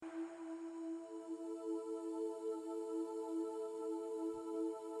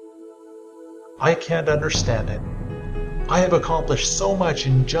I can't understand it. I have accomplished so much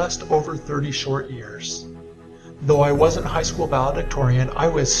in just over 30 short years. Though I wasn't high school valedictorian, I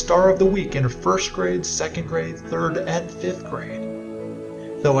was star of the week in 1st grade, 2nd grade, 3rd, and 5th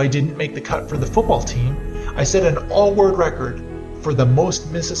grade. Though I didn't make the cut for the football team, I set an all-word record for the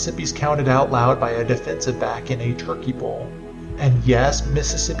most Mississippis counted out loud by a defensive back in a turkey bowl. And yes,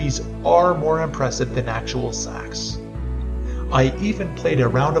 Mississippis are more impressive than actual sacks. I even played a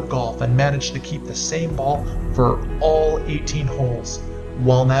round of golf and managed to keep the same ball for all 18 holes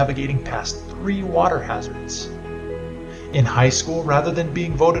while navigating past 3 water hazards. In high school, rather than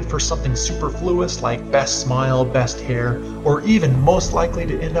being voted for something superfluous like best smile, best hair, or even most likely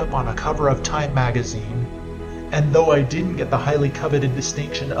to end up on a cover of Time magazine, and though I didn't get the highly coveted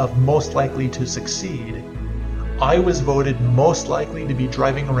distinction of most likely to succeed, I was voted most likely to be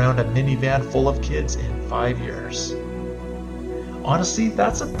driving around a minivan full of kids in 5 years. Honestly,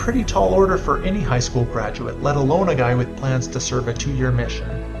 that's a pretty tall order for any high school graduate, let alone a guy with plans to serve a 2-year mission.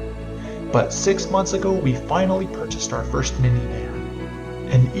 But 6 months ago, we finally purchased our first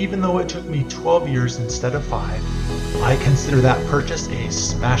minivan. And even though it took me 12 years instead of 5, I consider that purchase a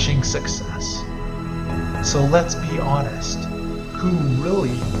smashing success. So let's be honest, who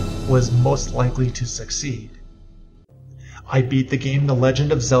really was most likely to succeed? I beat the game The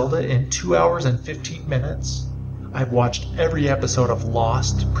Legend of Zelda in 2 hours and 15 minutes. I've watched every episode of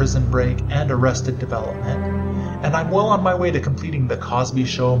Lost, Prison Break, and Arrested Development, and I'm well on my way to completing The Cosby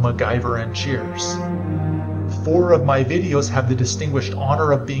Show, MacGyver, and Cheers. 4 of my videos have the distinguished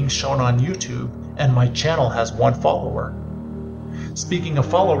honor of being shown on YouTube, and my channel has 1 follower. Speaking of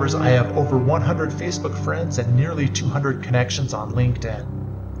followers, I have over 100 Facebook friends and nearly 200 connections on LinkedIn.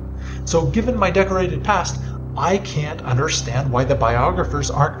 So given my decorated past, I can't understand why the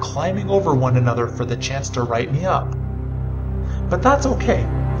biographers aren't climbing over one another for the chance to write me up. But that's okay.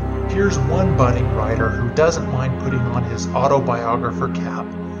 Here's one budding writer who doesn't mind putting on his autobiographer cap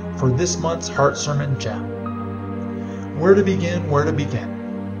for this month's Heart Sermon Gem. Where to begin, where to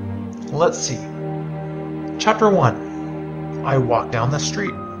begin? Let's see. Chapter 1. I walk down the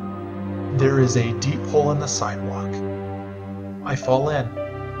street. There is a deep hole in the sidewalk. I fall in.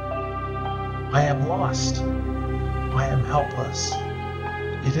 I am lost. I am helpless.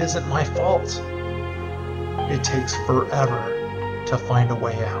 It isn't my fault. It takes forever to find a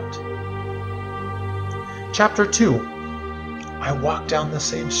way out. Chapter 2. I walk down the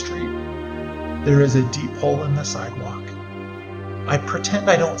same street. There is a deep hole in the sidewalk. I pretend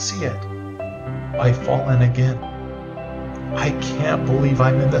I don't see it. I fall in again. I can't believe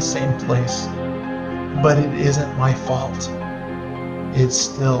I'm in the same place, but it isn't my fault. It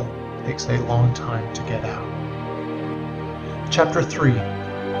still takes a long time to get out. Chapter 3.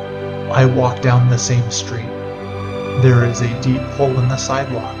 I walk down the same street. There is a deep hole in the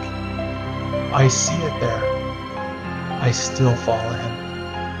sidewalk. I see it there. I still fall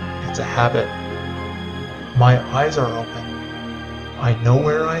in. It's a habit. My eyes are open. I know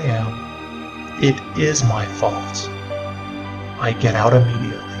where I am. It is my fault. I get out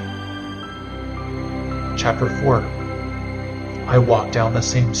immediately. Chapter 4. I walk down the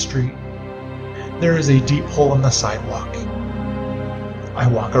same street. There is a deep hole in the sidewalk. I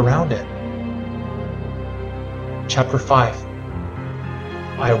walk around it. Chapter 5.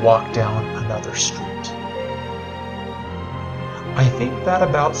 I walk down another street. I think that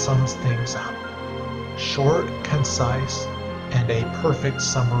about sums things up. Short, concise, and a perfect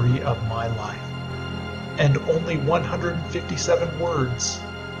summary of my life. And only 157 words.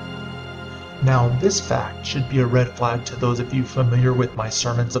 Now, this fact should be a red flag to those of you familiar with my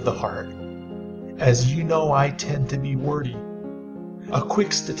Sermons of the Heart. As you know, I tend to be wordy. A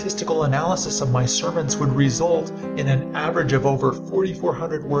quick statistical analysis of my sermons would result in an average of over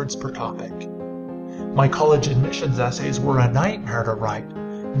 4,400 words per topic. My college admissions essays were a nightmare to write,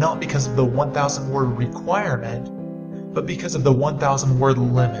 not because of the 1,000 word requirement, but because of the 1,000 word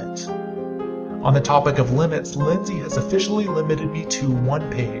limit. On the topic of limits, Lindsay has officially limited me to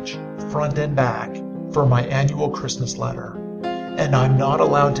 1 page, front and back, for my annual Christmas letter, and I'm not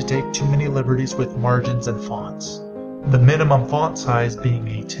allowed to take too many liberties with margins and fonts, the minimum font size being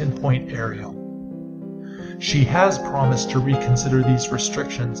a 10-point Arial. She has promised to reconsider these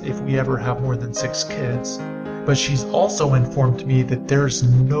restrictions if we ever have more than 6 kids, but she's also informed me that there's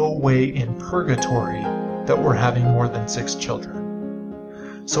no way in purgatory that we're having more than 6 children.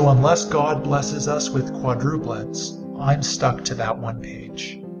 So unless God blesses us with quadruplets, I'm stuck to that 1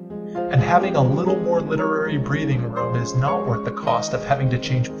 page. And having a little more literary breathing room is not worth the cost of having to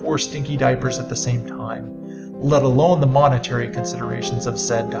change 4 stinky diapers at the same time, let alone the monetary considerations of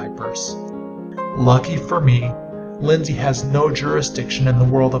said diapers. Lucky for me, Lindsay has no jurisdiction in the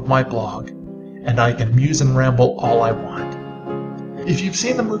world of my blog, and I can muse and ramble all I want. If you've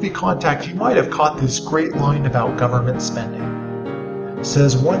seen the movie Contact, you might have caught this great line about government spending.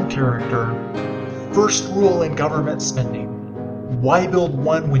 Says one character, "First rule in government spending, why build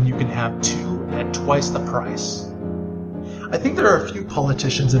one when you can have two at twice the price?" I think there are a few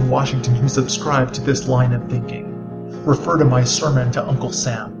politicians in Washington who subscribe to this line of thinking. Refer to my sermon to Uncle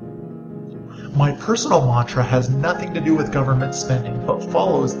Sam. My personal mantra has nothing to do with government spending, but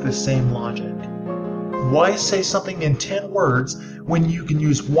follows the same logic. Why say something in 10 words when you can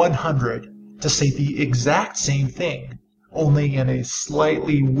use 100 to say the exact same thing, only in a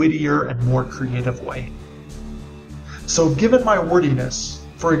slightly wittier and more creative way? So given my wordiness,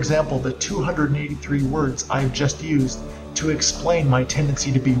 for example the 283 words I've just used to explain my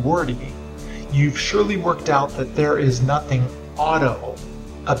tendency to be wordy, you've surely worked out that there is nothing auto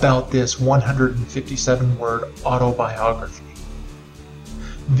about this 157-word autobiography.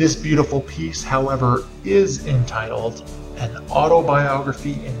 This beautiful piece, however, is entitled An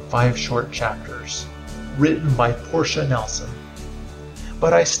Autobiography in 5 Short Chapters, written by Portia Nelson.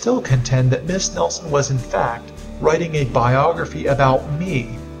 But I still contend that Miss Nelson was in fact writing a biography about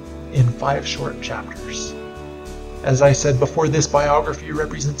me in 5 short chapters. As I said before, this biography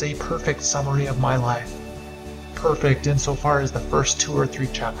represents a perfect summary of my life. Perfect insofar as the first 2 or 3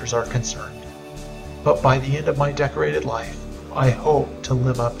 chapters are concerned. But by the end of my decorated life, I hope to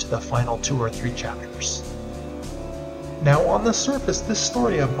live up to the final 2 or 3 chapters. Now, on the surface, this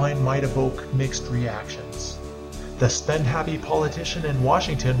story of mine might evoke mixed reactions. The spend-happy politician in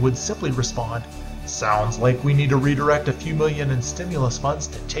Washington would simply respond, "Sounds like we need to redirect a few million in stimulus funds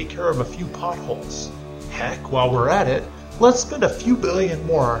to take care of a few potholes. Heck, while we're at it, let's spend a few billion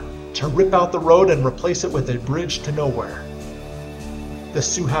more to rip out the road and replace it with a bridge to nowhere." The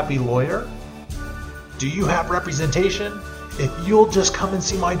sue-happy lawyer? "Do you have representation? If you'll just come and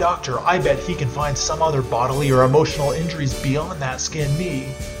see my doctor, I bet he can find some other bodily or emotional injuries beyond that skin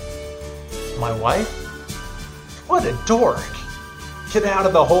knee." My wife? "What a dork! Get out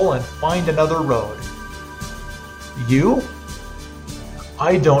of the hole and find another road." You?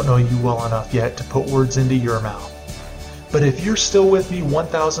 "I don't know you well enough yet to put words into your mouth. But if you're still with me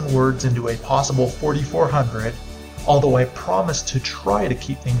 1,000 words into a possible 4,400, although I promise to try to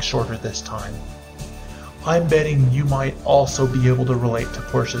keep things shorter this time, I'm betting you might also be able to relate to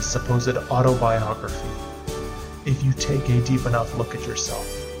Portia's supposed autobiography, if you take a deep enough look at yourself.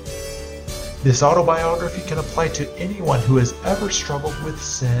 This autobiography can apply to anyone who has ever struggled with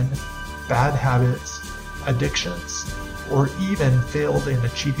sin, bad habits, addictions, or even failed in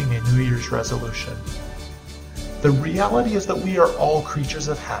achieving a New Year's resolution. The reality is that we are all creatures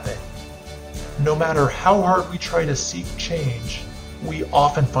of habit. No matter how hard we try to seek change, we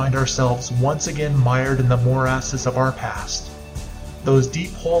often find ourselves once again mired in the morasses of our past. Those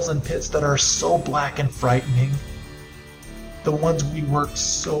deep holes and pits that are so black and frightening. The ones we worked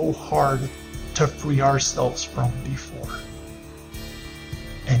so hard to free ourselves from before.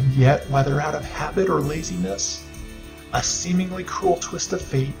 And yet, whether out of habit or laziness, a seemingly cruel twist of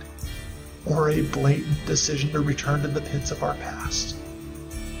fate, or a blatant decision to return to the pits of our past,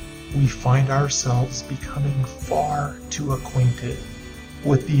 we find ourselves becoming far too acquainted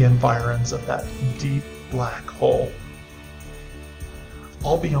with the environs of that deep black hole.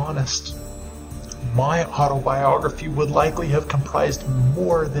 I'll be honest, my autobiography would likely have comprised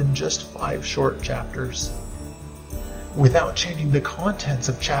more than just 5 short chapters. Without changing the contents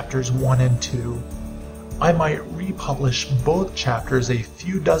of chapters 1 and 2, I might republish both chapters a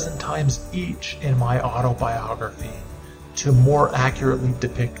few dozen times each in my autobiography to more accurately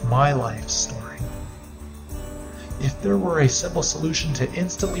depict my life story. If there were a simple solution to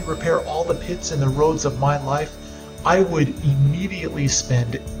instantly repair all the pits in the roads of my life, I would immediately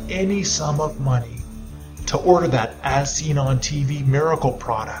spend any sum of money to order that as seen on TV miracle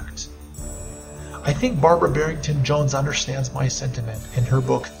product. I think Barbara Barrington Jones understands my sentiment in her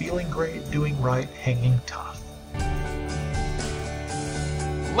book Feeling Great, Doing Right, Hanging Tough.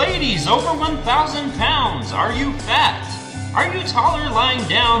 Ladies over 1,000 pounds, are you fat? Are you taller lying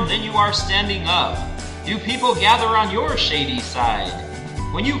down than you are standing up? Do people gather on your shady side?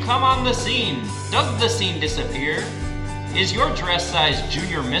 When you come on the scene, does the scene disappear? Is your dress size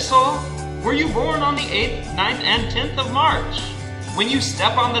junior missile? Were you born on the 8th, 9th, and 10th of March? When you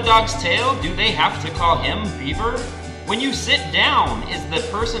step on the dog's tail, do they have to call him Beaver? When you sit down, is the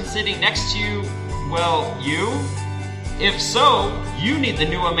person sitting next to you, well, you? If so, you need the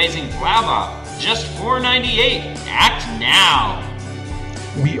new amazing Flava, just $4.98. Act now!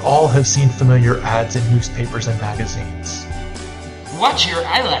 We all have seen familiar ads in newspapers and magazines. Watch your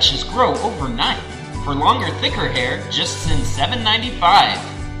eyelashes grow overnight. For longer, thicker hair, just send $7.95.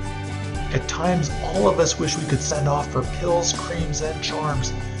 At times, all of us wish we could send off for pills, creams, and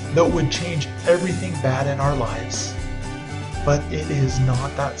charms that would change everything bad in our lives. But it is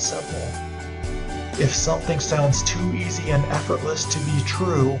not that simple. If something sounds too easy and effortless to be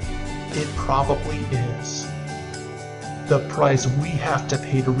true, it probably is. The price we have to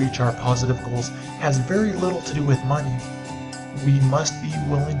pay to reach our positive goals has very little to do with money. We must be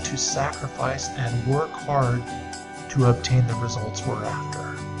willing to sacrifice and work hard to obtain the results we're after.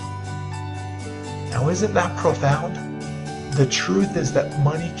 Now, isn't that profound? The truth is that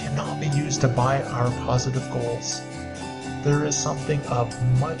money cannot be used to buy our positive goals. There is something of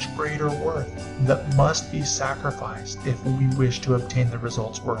much greater worth that must be sacrificed if we wish to obtain the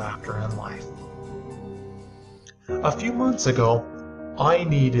results we're after in life. A few months ago, I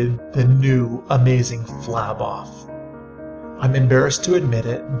needed the new amazing Flab Off. I'm embarrassed to admit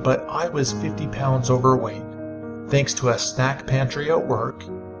it, but I was 50 pounds overweight, thanks to a snack pantry at work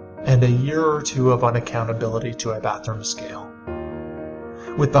and a year or two of unaccountability to a bathroom scale.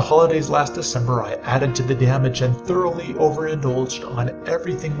 With the holidays last December, I added to the damage and thoroughly overindulged on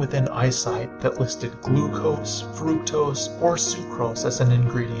everything within eyesight that listed glucose, fructose, or sucrose as an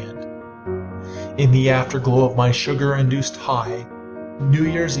ingredient. In the afterglow of my sugar-induced high, New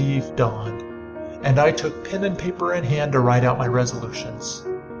Year's Eve dawned, and I took pen and paper in hand to write out my resolutions.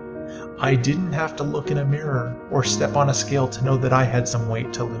 I didn't have to look in a mirror or step on a scale to know that I had some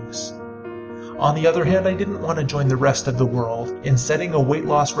weight to lose. On the other hand, I didn't want to join the rest of the world in setting a weight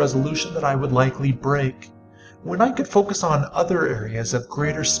loss resolution that I would likely break, when I could focus on other areas of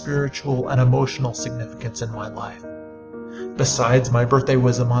greater spiritual and emotional significance in my life. Besides, my birthday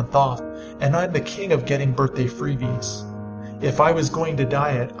was a month off, and I'm the king of getting birthday freebies. If I was going to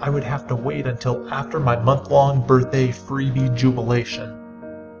diet, I would have to wait until after my month-long birthday freebie jubilation.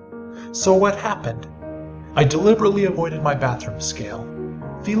 So what happened? I deliberately avoided my bathroom scale,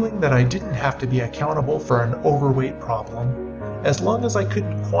 feeling that I didn't have to be accountable for an overweight problem, as long as I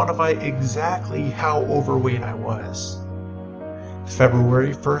couldn't quantify exactly how overweight I was.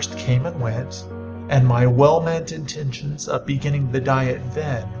 February 1st came and went, and my well-meant intentions of beginning the diet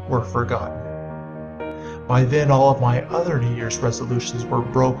then were forgotten. By then, all of my other New Year's resolutions were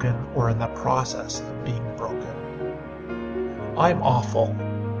broken or in the process of being broken. I'm awful.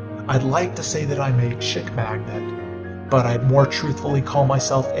 I'd like to say that I'm a chick magnet, but I'd more truthfully call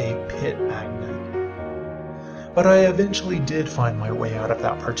myself a pit magnet. But I eventually did find my way out of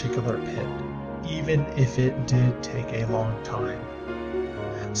that particular pit, even if it did take a long time.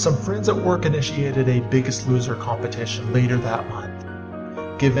 Some friends at work initiated a Biggest Loser competition later that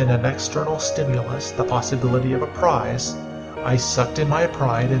month. Given an external stimulus, the possibility of a prize, I sucked in my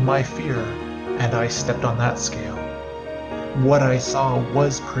pride and my fear, and I stepped on that scale. What I saw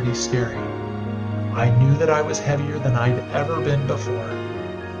was pretty scary. I knew that I was heavier than I'd ever been before,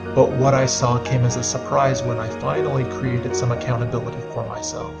 but what I saw came as a surprise when I finally created some accountability for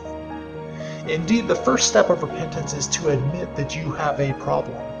myself. Indeed, the first step of repentance is to admit that you have a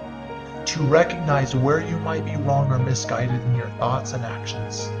problem, to recognize where you might be wrong or misguided in your thoughts and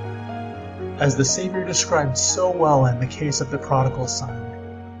actions. As the Savior described so well in the case of the prodigal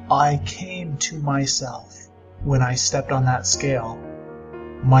son, I came to myself when I stepped on that scale.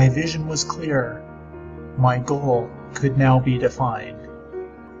 My vision was clear. My goal could now be defined.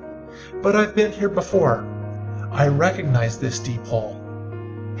 But I've been here before. I recognize this deep hole.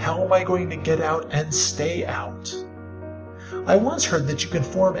 How am I going to get out and stay out? I once heard that you can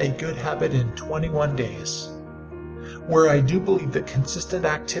form a good habit in 21 days. Where I do believe that consistent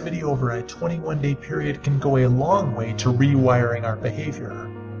activity over a 21-day period can go a long way to rewiring our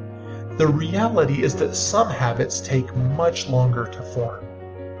behavior, the reality is that some habits take much longer to form.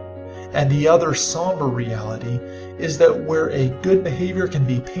 And the other somber reality is that where a good behavior can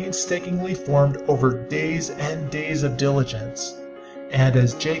be painstakingly formed over days and days of diligence, and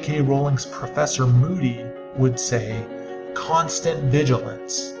as J.K. Rowling's Professor Moody would say, constant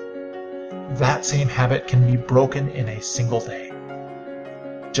vigilance, that same habit can be broken in a single day.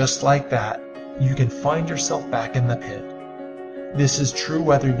 Just like that, you can find yourself back in the pit. This is true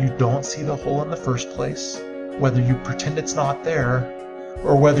whether you don't see the hole in the first place, whether you pretend it's not there,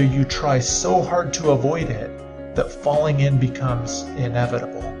 or whether you try so hard to avoid it that falling in becomes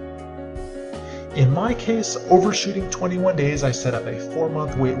inevitable. In my case, overshooting 21 days, I set up a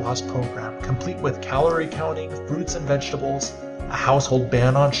 4-month weight loss program, complete with calorie counting, fruits and vegetables, a household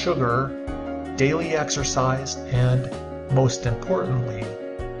ban on sugar, daily exercise, and, most importantly,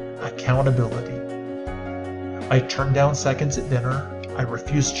 accountability. I turned down seconds at dinner, I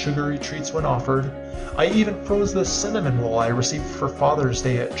refused sugary treats when offered, I even froze the cinnamon roll I received for Father's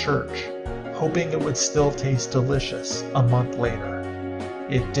Day at church, hoping it would still taste delicious a month later.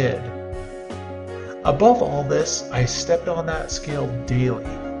 It did, Above all this, I stepped on that scale daily.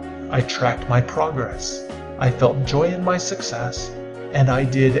 I tracked my progress. I felt joy in my success, and I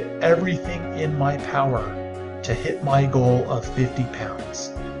did everything in my power to hit my goal of 50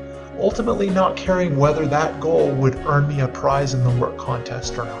 pounds, ultimately not caring whether that goal would earn me a prize in the work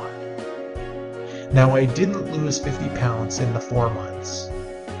contest or not. Now, I didn't lose 50 pounds in the 4 months.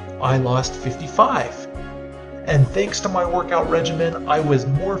 I lost 55. And thanks to my workout regimen, I was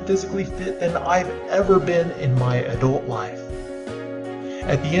more physically fit than I've ever been in my adult life.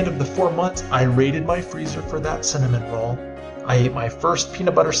 At the end of the 4 months, I raided my freezer for that cinnamon roll. I ate my first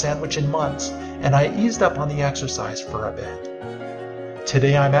peanut butter sandwich in months, and I eased up on the exercise for a bit.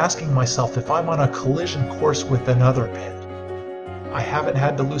 Today I'm asking myself if I'm on a collision course with another pit. I haven't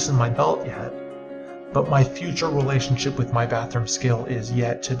had to loosen my belt yet, but my future relationship with my bathroom skill is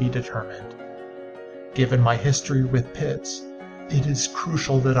yet to be determined. Given my history with pits, it is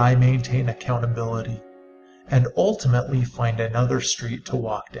crucial that I maintain accountability and ultimately find another street to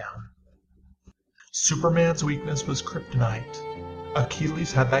walk down. Superman's weakness was kryptonite.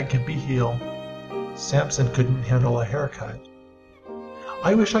 Achilles had that gimpy heel. Samson couldn't handle a haircut.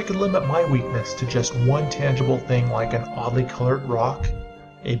 I wish I could limit my weakness to just one tangible thing like an oddly colored rock,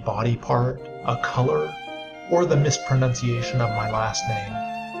 a body part, a color, or the mispronunciation of my last name.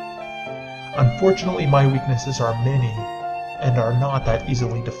 Unfortunately, my weaknesses are many and are not that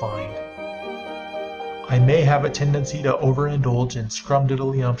easily defined. I may have a tendency to overindulge in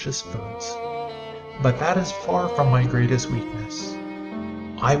scrumdiddlyumptious foods, but that is far from my greatest weakness.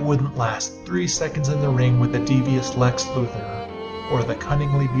 I wouldn't last 3 seconds in the ring with the devious Lex Luthor or the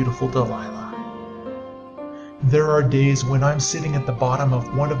cunningly beautiful Delilah. There are days when I'm sitting at the bottom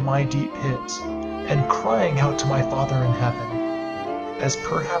of one of my deep pits and crying out to my Father in heaven, as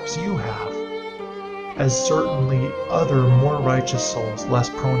perhaps you have, as certainly other more righteous souls less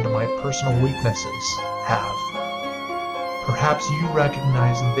prone to my personal weaknesses have. Perhaps you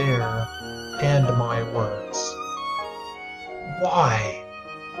recognize their and my words. Why?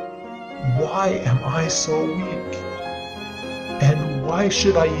 Why am I so weak? And why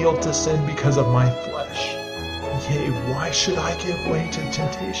should I yield to sin because of my flesh? Yea, why should I give way to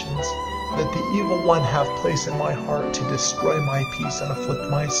temptations that the evil one hath placed in my heart to destroy my peace and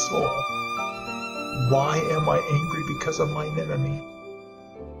afflict my soul? Why am I angry because of mine enemy?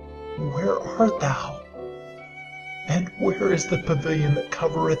 Where art thou? And where is the pavilion that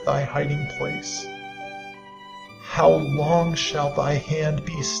covereth thy hiding place? How long shall thy hand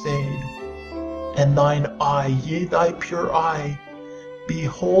be stayed, and thine eye, yea, thy pure eye,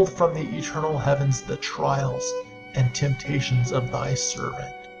 behold from the eternal heavens the trials and temptations of thy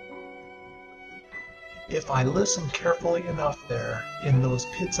servant? If I listen carefully enough there, in those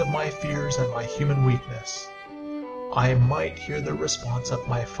pits of my fears and my human weakness, I might hear the response of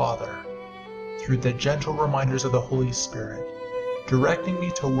my Father, through the gentle reminders of the Holy Spirit, directing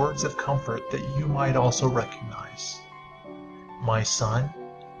me to words of comfort that you might also recognize. My son,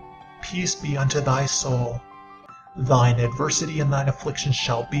 peace be unto thy soul. Thine adversity and thine affliction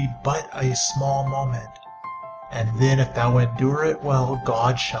shall be but a small moment, and then if thou endure it well,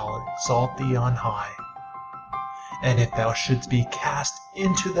 God shall exalt thee on high. And if thou shouldst be cast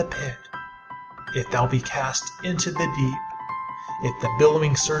into the pit, if thou be cast into the deep, if the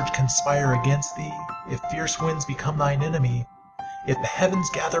billowing surge conspire against thee, if fierce winds become thine enemy, if the heavens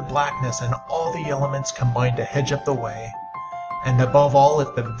gather blackness and all the elements combine to hedge up the way, and above all,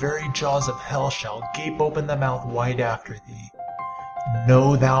 if the very jaws of hell shall gape open the mouth wide after thee,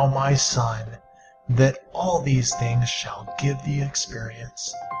 know thou, my son, that all these things shall give thee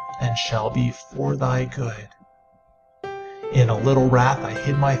experience, and shall be for thy good. In a little wrath I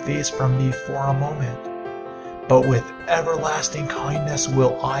hid my face from thee for a moment, but with everlasting kindness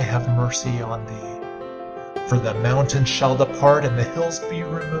will I have mercy on thee. For the mountains shall depart and the hills be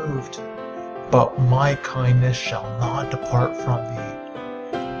removed, but my kindness shall not depart from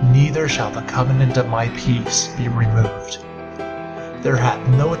thee, neither shall the covenant of my peace be removed. There hath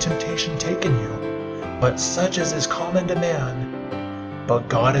no temptation taken you, but such as is common to man. But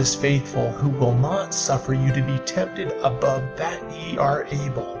God is faithful, who will not suffer you to be tempted above that ye are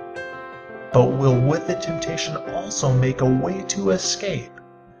able, but will with the temptation also make a way to escape,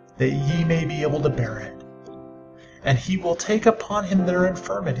 that ye may be able to bear it. And he will take upon him their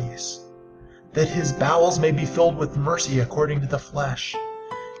infirmities, that his bowels may be filled with mercy according to the flesh,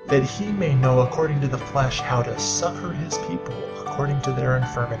 that he may know according to the flesh how to succor his people according to their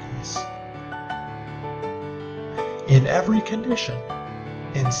infirmities. In every condition,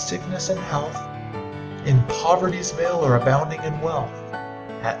 in sickness and health, in poverty's vale or abounding in wealth,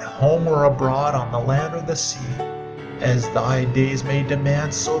 at home or abroad, on the land or the sea, As thy days may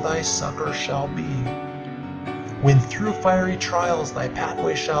demand, so thy succor shall be. When through fiery trials thy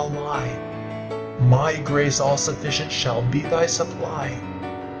pathway shall lie, my grace all sufficient shall be thy supply.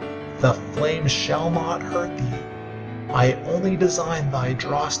 The flames shall not hurt thee. I only design thy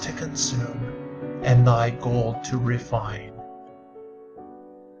dross to consume, and thy gold to refine.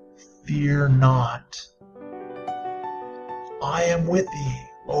 Fear not. I am with thee,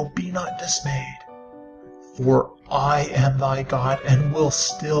 O be not dismayed, for I am thy God, and will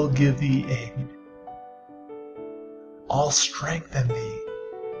still give thee aid. I'll strengthen thee,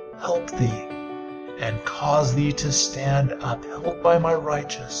 help thee, and cause thee to stand upheld by my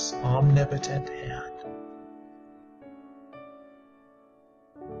righteous, omnipotent hand.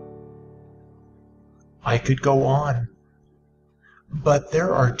 I could go on, but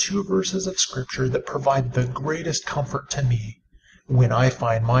there are 2 verses of Scripture that provide the greatest comfort to me when I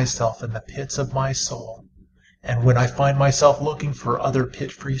find myself in the pits of my soul, and when I find myself looking for other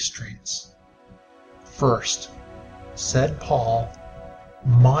pit-free streets. First, said Paul,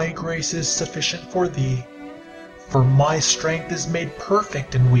 "My grace is sufficient for thee, for my strength is made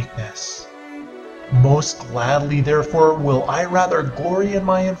perfect in weakness. Most gladly, therefore, will I rather glory in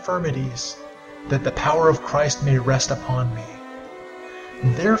my infirmities, that the power of Christ may rest upon me.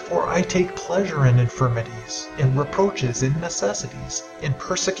 Therefore I take pleasure in infirmities, in reproaches, in necessities, in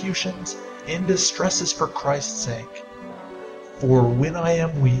persecutions, in distresses for Christ's sake. For when I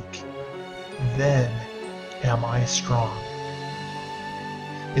am weak, then am I strong."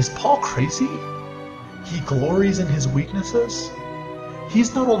 Is Paul crazy? He glories in his weaknesses?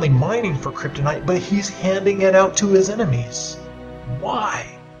 He's not only mining for kryptonite, but he's handing it out to his enemies.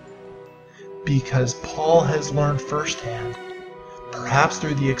 Why? Because Paul has learned firsthand, perhaps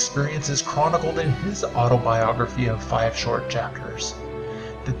through the experiences chronicled in his autobiography of 5 short chapters,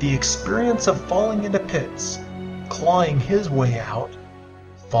 that the experience of falling into pits, clawing his way out,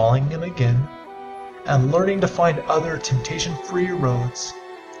 falling in again, and learning to find other temptation-free roads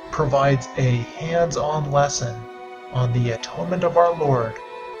provides a hands-on lesson on the atonement of our Lord,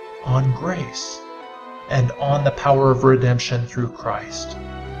 on grace, and on the power of redemption through Christ.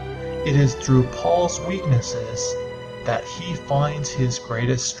 It is through Paul's weaknesses that he finds his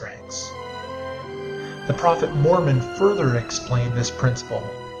greatest strengths. The prophet Mormon further explained this principle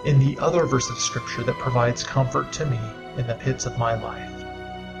in the other verse of Scripture that provides comfort to me in the pits of my life.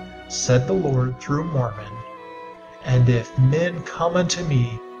 Said the Lord through Mormon, "And if men come unto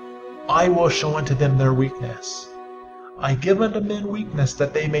me, I will show unto them their weakness. I give unto men weakness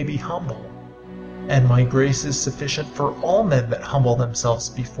that they may be humble, and my grace is sufficient for all men that humble themselves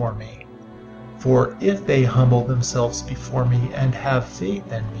before me. For if they humble themselves before me and have faith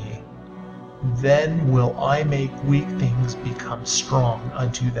in me, then will I make weak things become strong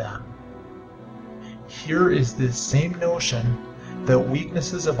unto them." Here is this same notion that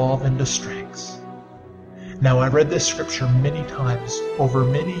weaknesses evolve into strengths. Now, I read this scripture many times over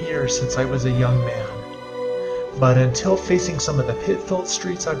many years since I was a young man, but until facing some of the pit-filled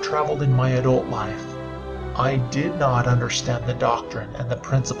streets I've traveled in my adult life, I did not understand the doctrine and the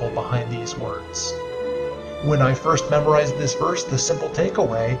principle behind these words. When I first memorized this verse, the simple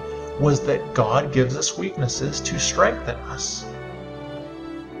takeaway was that God gives us weaknesses to strengthen us.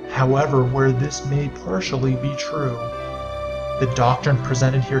 However, where this may partially be true, the doctrine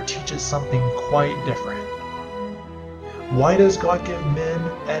presented here teaches something quite different. Why does God give men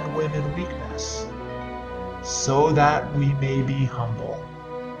and women weakness? So that we may be humble.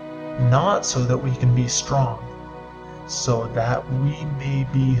 Not so that we can be strong, so that we may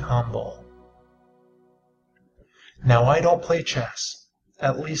be humble. Now, I don't play chess.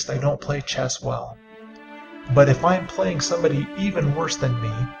 At least I don't play chess well. But if I'm playing somebody even worse than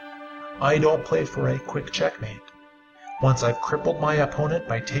me, I don't play for a quick checkmate. Once I've crippled my opponent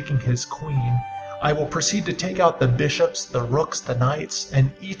by taking his queen, I will proceed to take out the bishops, the rooks, the knights,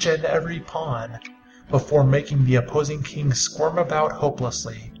 and each and every pawn, before making the opposing king squirm about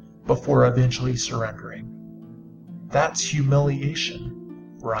hopelessly, before eventually surrendering. That's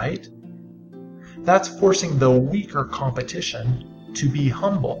humiliation, right? That's forcing the weaker competition to be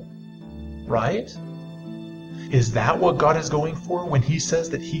humble, right? Is that what God is going for when He says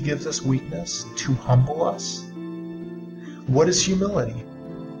that He gives us weakness to humble us? What is humility?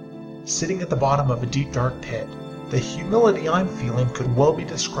 Sitting at the bottom of a deep, dark pit, the humility I'm feeling could well be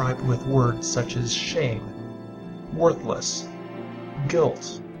described with words such as shame, worthless,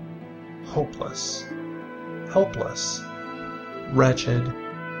 guilt, hopeless, helpless, wretched,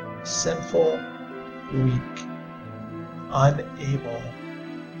 sinful, weak, unable,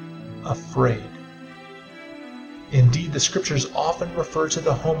 afraid. Indeed, the scriptures often refer to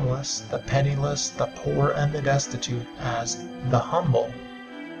the homeless, the penniless, the poor, and the destitute as the humble.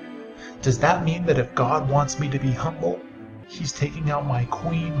 Does that mean that if God wants me to be humble, He's taking out my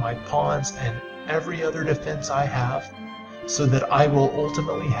queen, my pawns, and every other defense I have, so that I will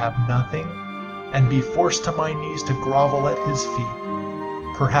ultimately have nothing and be forced to my knees to grovel at His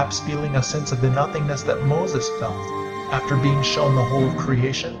feet, perhaps feeling a sense of the nothingness that Moses felt after being shown the whole of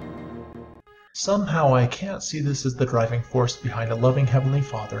creation? Somehow I can't see this as the driving force behind a loving Heavenly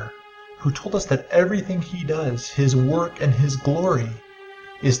Father, who told us that everything He does, His work and His glory,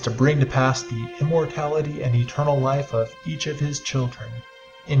 is to bring to pass the immortality and eternal life of each of His children,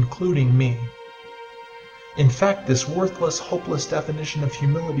 including me. In fact, this worthless, hopeless definition of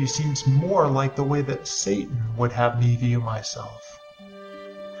humility seems more like the way that Satan would have me view myself.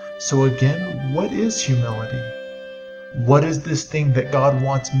 So again, what is humility? What is this thing that God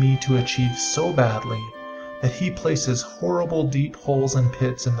wants me to achieve so badly that He places horrible deep holes and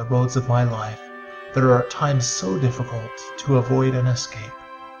pits in the roads of my life that are at times so difficult to avoid and escape?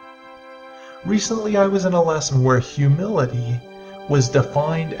 Recently I was in a lesson where humility was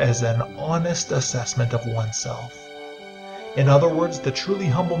defined as an honest assessment of oneself. In other words, the truly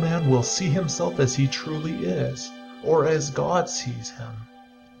humble man will see himself as he truly is, or as God sees him.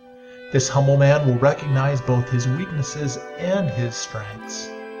 This humble man will recognize both his weaknesses and his strengths.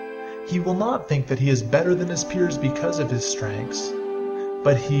 He will not think that he is better than his peers because of his strengths,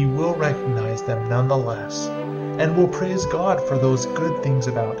 but he will recognize them nonetheless, and will praise God for those good things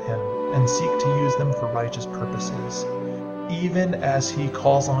about him, and seek to use them for righteous purposes, even as he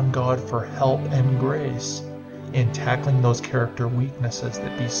calls on God for help and grace in tackling those character weaknesses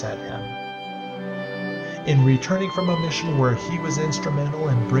that beset him. In returning from a mission where he was instrumental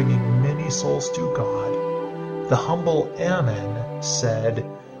in bringing many souls to God, the humble Ammon said,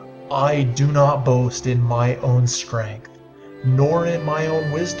 "I do not boast in my own strength, nor in my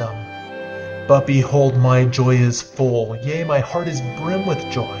own wisdom. But behold, my joy is full, yea, my heart is brim with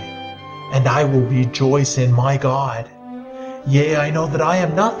joy, and I will rejoice in my God. Yea, I know that I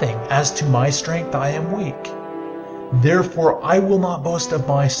am nothing, as to my strength I am weak. Therefore I will not boast of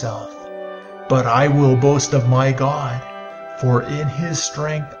myself, but I will boast of my God, for in His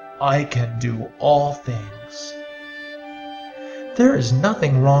strength I can do all things." There is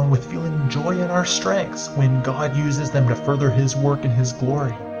nothing wrong with feeling joy in our strengths when God uses them to further His work and His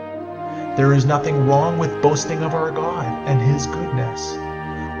glory. There is nothing wrong with boasting of our God and His goodness,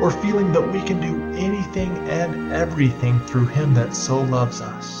 or feeling that we can do anything and everything through Him that so loves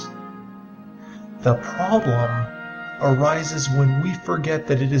us. The problem arises when we forget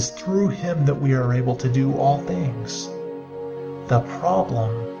that it is through Him that we are able to do all things. The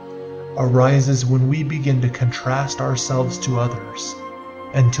problem arises when we begin to contrast ourselves to others,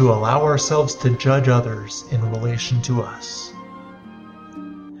 and to allow ourselves to judge others in relation to us.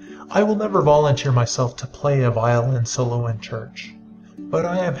 I will never volunteer myself to play a violin solo in church, but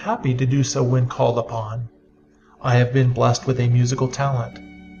I am happy to do so when called upon. I have been blessed with a musical talent.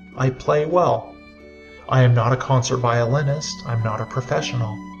 I play well. I am not a concert violinist. I'm not a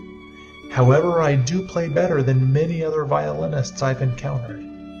professional. However, I do play better than many other violinists I've encountered.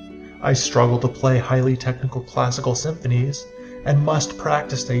 I struggle to play highly technical classical symphonies and must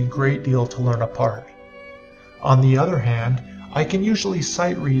practice a great deal to learn a part. On the other hand, I can usually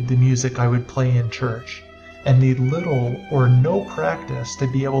sight read the music I would play in church, and need little or no practice to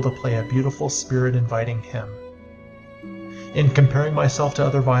be able to play a beautiful spirit-inviting hymn. In comparing myself to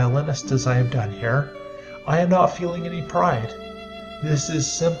other violinists as I have done here, I am not feeling any pride. This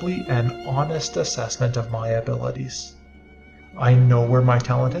is simply an honest assessment of my abilities. I know where my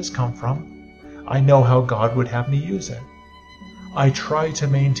talent has come from. I know how God would have me use it. I try to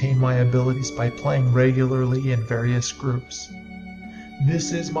maintain my abilities by playing regularly in various groups.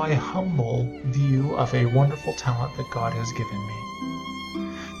 This is my humble view of a wonderful talent that God has given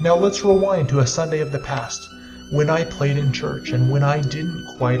me. Now let's rewind to a Sunday of the past, when I played in church and when I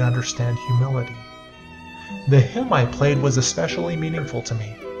didn't quite understand humility. The hymn I played was especially meaningful to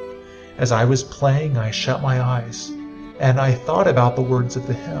me. As I was playing, I shut my eyes, and I thought about the words of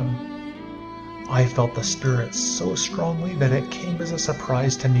the hymn. I felt the Spirit so strongly that it came as a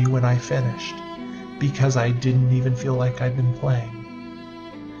surprise to me when I finished, because I didn't even feel like I'd been playing.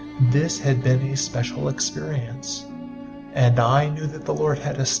 This had been a special experience, and I knew that the Lord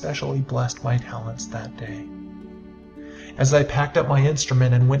had especially blessed my talents that day. As I packed up my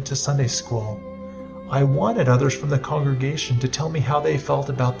instrument and went to Sunday school, I wanted others from the congregation to tell me how they felt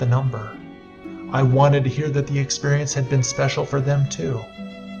about the number. I wanted to hear that the experience had been special for them too.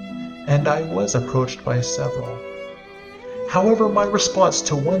 And I was approached by several. However, my response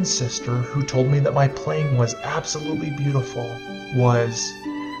to one sister who told me that my playing was absolutely beautiful was,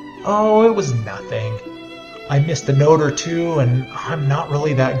 "Oh, it was nothing. I missed a note or two and I'm not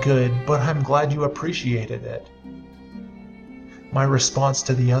really that good, but I'm glad you appreciated it." My response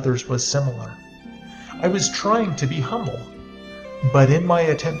to the others was similar. I was trying to be humble, but in my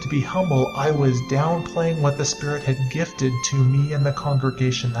attempt to be humble, I was downplaying what the Spirit had gifted to me and the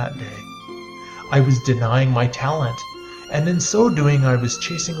congregation that day. I was denying my talent, and in so doing, I was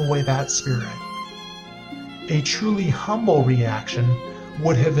chasing away that Spirit. A truly humble reaction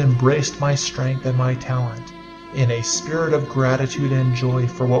would have embraced my strength and my talent in a spirit of gratitude and joy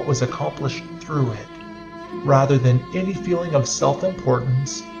for what was accomplished through it, rather than any feeling of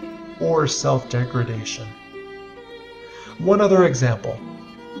self-importance or self-degradation. One other example.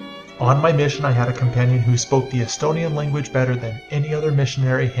 On my mission, I had a companion who spoke the Estonian language better than any other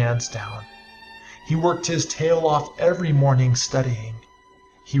missionary, hands down. He worked his tail off every morning studying.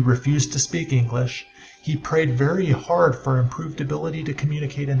 He refused to speak English. He prayed very hard for improved ability to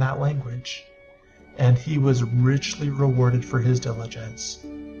communicate in that language, and he was richly rewarded for his diligence.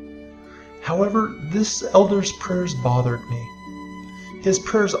 However, this elder's prayers bothered me. His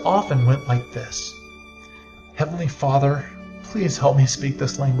prayers often went like this: "Heavenly Father, please help me speak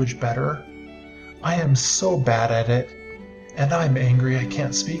this language better. I am so bad at it, and I'm angry I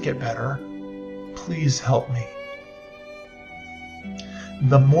can't speak it better. Please help me."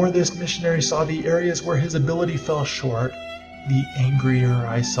 The more this missionary saw the areas where his ability fell short, the angrier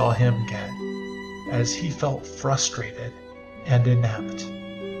I saw him get, as he felt frustrated and inept.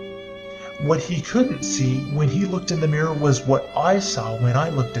 What he couldn't see when he looked in the mirror was what I saw when I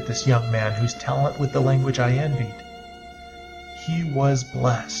looked at this young man whose talent with the language I envied. He was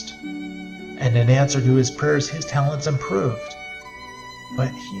blessed, and in answer to his prayers, his talents improved. But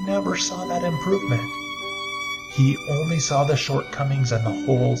he never saw that improvement. He only saw the shortcomings and the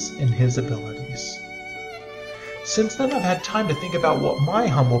holes in his abilities. Since then, I've had time to think about what my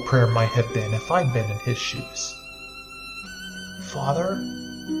humble prayer might have been if I'd been in his shoes. Father,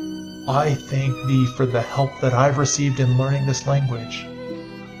 I thank Thee for the help that I've received in learning this language.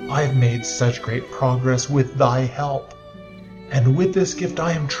 I've made such great progress with Thy help, and with this gift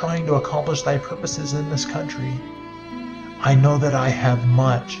I am trying to accomplish Thy purposes in this country. I know that I have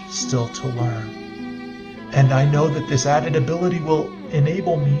much still to learn, and I know that this added ability will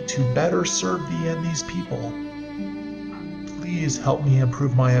enable me to better serve Thee and these people. Please help me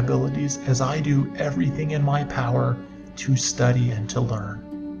improve my abilities as I do everything in my power to study and to learn.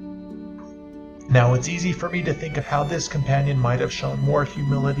 Now, it's easy for me to think of how this companion might have shown more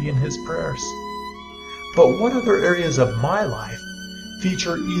humility in his prayers. But what other areas of my life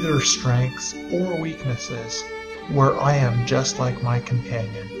feature either strengths or weaknesses where I am just like my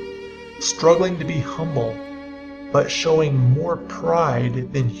companion, struggling to be humble, but showing more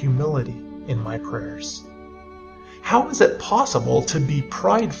pride than humility in my prayers? How is it possible to be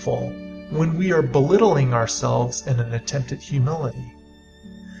prideful when we are belittling ourselves in an attempt at humility?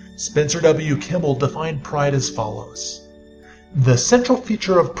 Spencer W. Kimball defined pride as follows: the central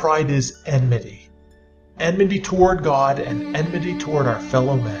feature of pride is enmity. Enmity toward God and enmity toward our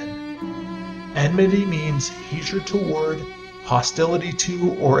fellow men. Enmity means hatred toward, hostility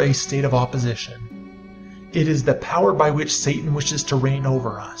to, or a state of opposition. It is the power by which Satan wishes to reign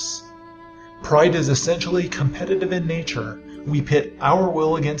over us. Pride is essentially competitive in nature. We pit our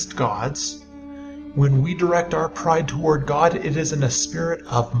will against God's. When we direct our pride toward God, it is in a spirit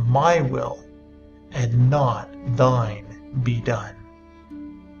of my will, and not thine be done.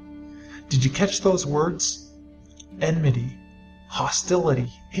 Did you catch those words? Enmity,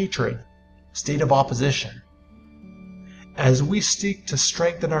 hostility, hatred, state of opposition. As we seek to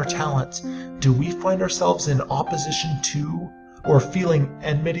strengthen our talents, do we find ourselves in opposition to or feeling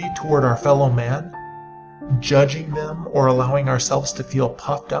enmity toward our fellow man, judging them or allowing ourselves to feel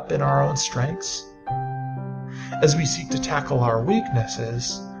puffed up in our own strengths? As we seek to tackle our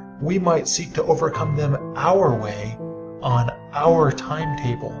weaknesses, we might seek to overcome them our way, on our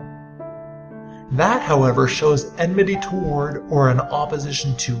timetable. That, however, shows enmity toward or an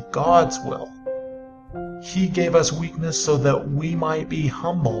opposition to God's will. He gave us weakness so that we might be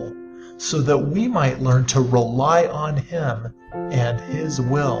humble, so that we might learn to rely on Him and His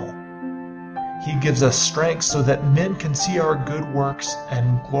will. He gives us strength so that men can see our good works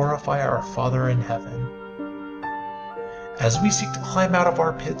and glorify our Father in heaven. As we seek to climb out of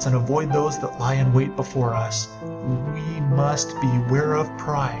our pits and avoid those that lie in wait before us, we must beware of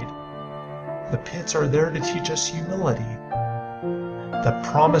pride. The pits are there to teach us humility. The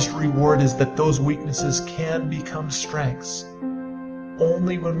promised reward is that those weaknesses can become strengths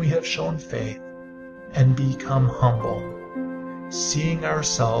only when we have shown faith and become humble. seeing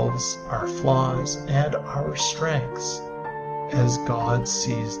ourselves, our flaws, and our strengths as God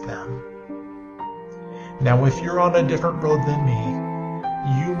sees them. Now, if you're on a different road than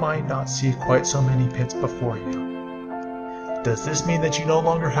me, you might not see quite so many pits before you. Does this mean that you no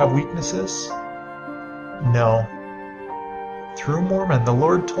longer have weaknesses? No. Through Mormon, the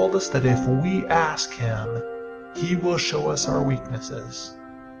Lord told us that if we ask Him, He will show us our weaknesses.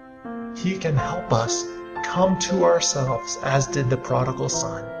 He can help us come to ourselves as did the prodigal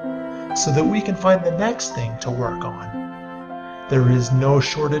son, so that we can find the next thing to work on. There is no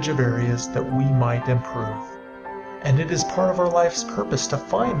shortage of areas that we might improve, and it is part of our life's purpose to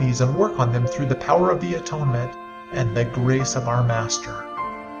find these and work on them through the power of the atonement and the grace of our Master.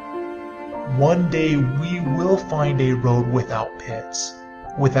 One day we will find a road without pits,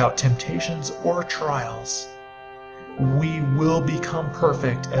 without temptations or trials. We will become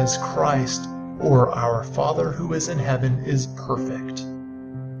perfect as Christ or our Father who is in heaven is perfect.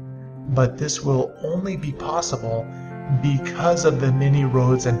 But this will only be possible because of the many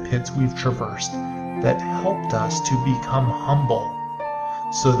roads and pits we've traversed that helped us to become humble,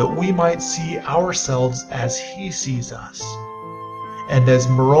 so that we might see ourselves as He sees us. And as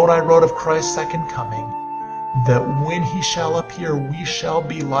Moroni wrote of Christ's second coming, that when He shall appear we shall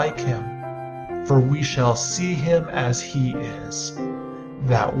be like Him, for we shall see Him as He is,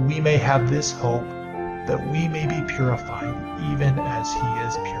 that we may have this hope, that we may be purified even as He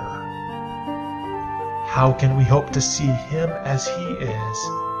is pure. How can we hope to see Him as He is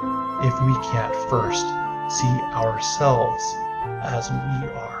if we can't first see ourselves as we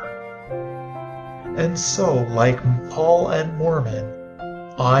are? And so, like Paul and Mormon,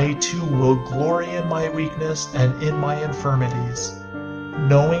 I too will glory in my weakness and in my infirmities,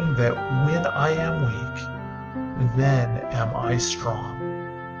 knowing that when I am weak, then am I strong.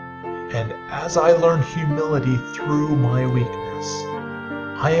 And as I learn humility through my weakness,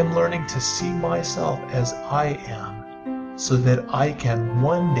 I am learning to see myself as I am, so that I can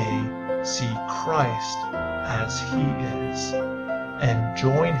one day see Christ as He is, and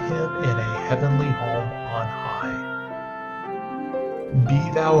join Him in a heavenly home on high.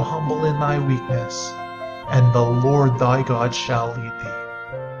 Be thou humble in thy weakness, and the Lord thy God shall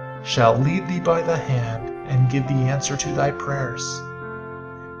lead thee by the hand, and give thee answer to thy prayers.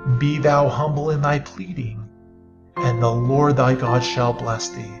 Be thou humble in thy pleading, and the Lord thy God shall bless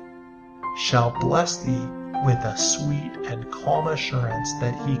thee with a sweet and calm assurance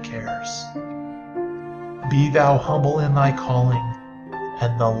that He cares. Be thou humble in thy calling,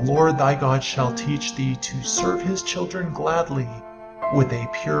 and the Lord thy God shall teach thee to serve His children gladly with a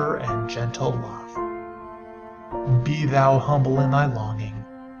pure and gentle love. Be thou humble in thy longing,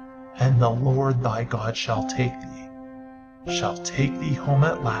 and the Lord thy God shall take thee home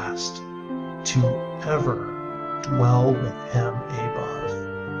at last, to ever dwell with Him above.